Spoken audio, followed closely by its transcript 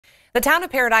The town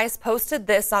of Paradise posted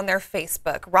this on their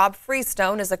Facebook. Rob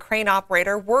Freestone is a crane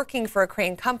operator working for a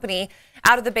crane company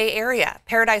out of the Bay Area.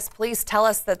 Paradise police tell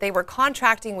us that they were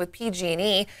contracting with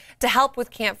PG&E to help with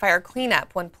campfire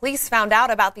cleanup. When police found out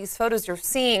about these photos you're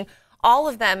seeing, all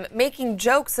of them making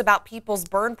jokes about people's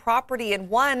burned property, and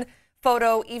one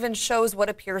photo even shows what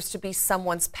appears to be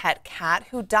someone's pet cat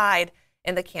who died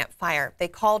in the campfire. They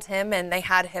called him and they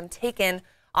had him taken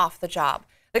off the job.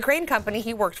 The crane company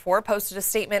he worked for posted a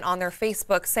statement on their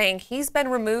Facebook saying he's been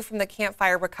removed from the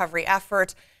campfire recovery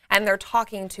effort and they're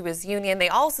talking to his union. They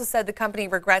also said the company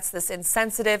regrets this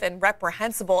insensitive and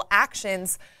reprehensible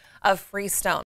actions of Freestone.